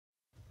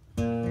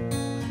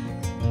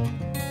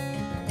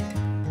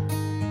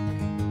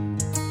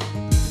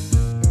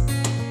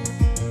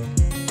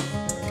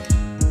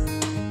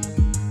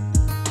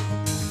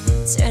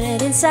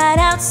inside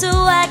out so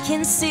I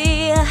can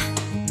see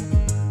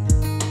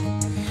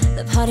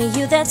the part of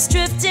you that's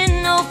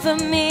drifting over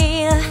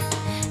me.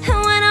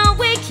 And when I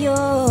wake,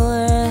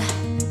 you're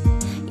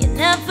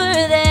never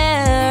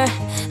there.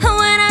 And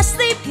when I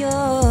sleep,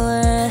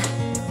 you're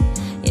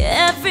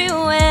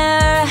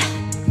everywhere.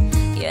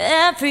 You're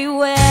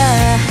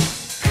everywhere.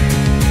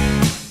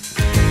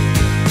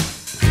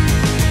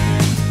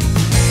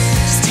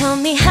 Just tell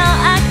me how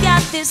I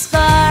got this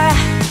far.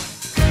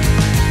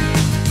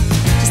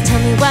 Just tell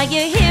me why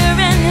you're here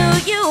and who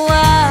you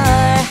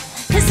are.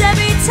 'Cause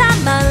every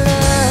time I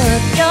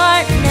look,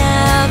 you're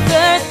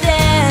never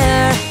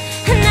there.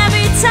 And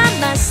every time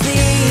I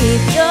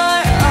sleep,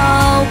 you're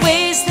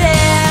always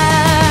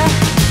there.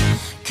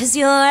 'Cause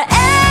you're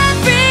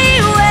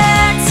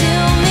everywhere to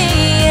me.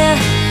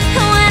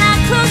 And when I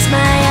close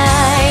my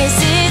eyes,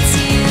 it's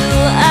you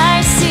I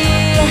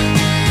see.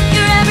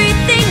 You're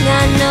everything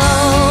I know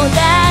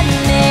that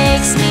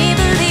makes me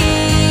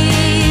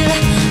believe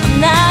I'm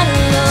not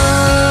alone.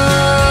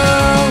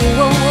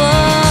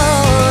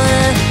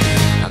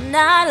 I'm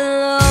not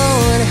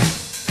alone.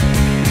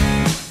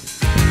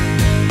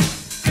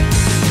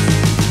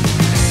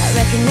 I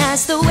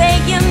recognize the way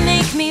you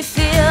make me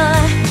feel.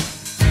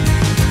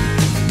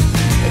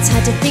 It's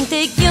hard to think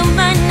that you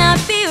might not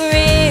be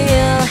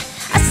real.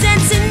 I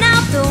sense it now,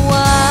 the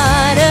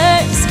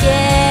water's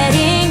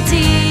getting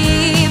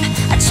deep.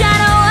 I try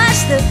to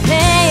wash the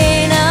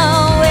pain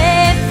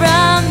away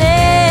from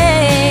me,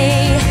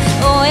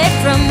 away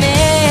from me.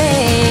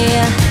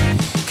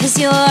 'Cause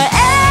you're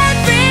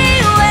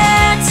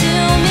everywhere to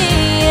me.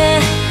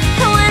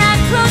 And when I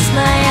close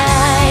my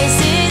eyes,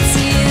 it's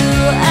you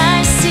I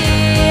see.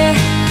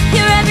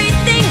 You're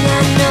everything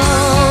I know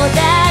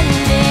that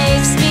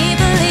makes me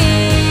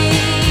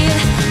believe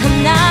I'm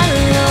not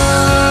alone.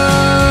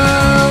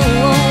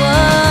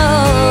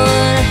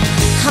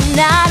 I'm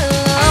not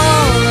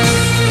alone.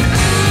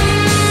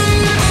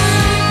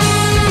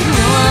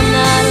 No, I'm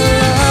not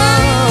alone.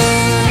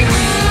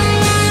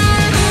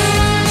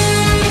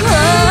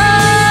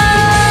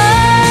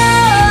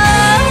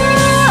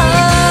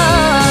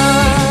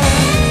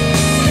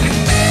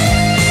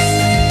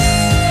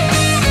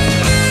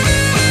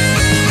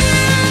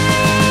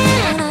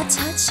 When I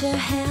touch your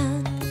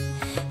hand,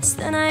 it's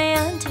then I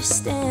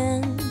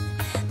understand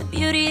the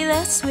beauty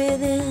that's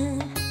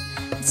within.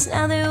 It's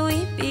now that we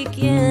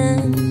begin.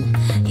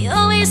 You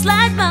always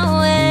light my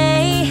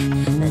way.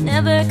 There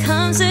never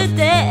comes a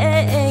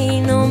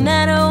day, no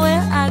matter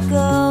where I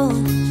go,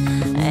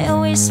 I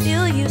always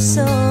feel you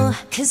so.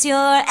 'Cause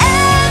you're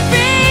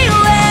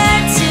everywhere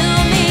to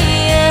me.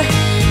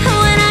 And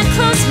when I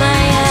close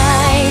my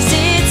eyes,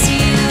 it's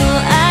you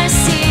I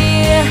see.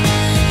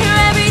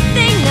 You're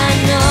everything I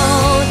know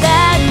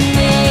that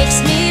makes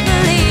me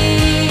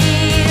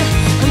believe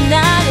I'm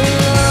not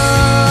alone.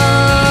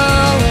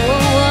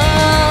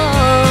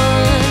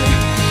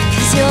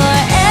 'Cause you're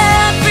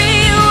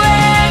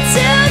everywhere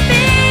to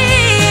me.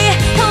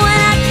 And when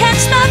I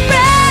catch my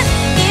breath,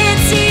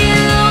 it's you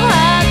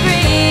I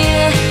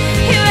breathe.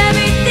 You're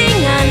everything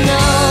I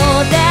know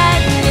that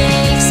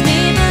makes me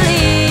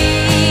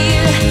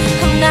believe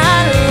I'm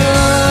not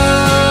alone.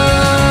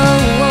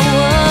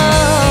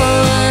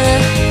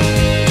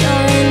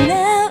 You're in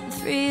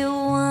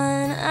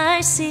everyone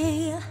I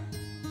see.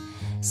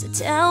 So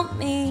tell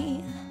me,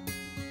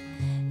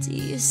 do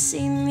you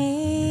see me?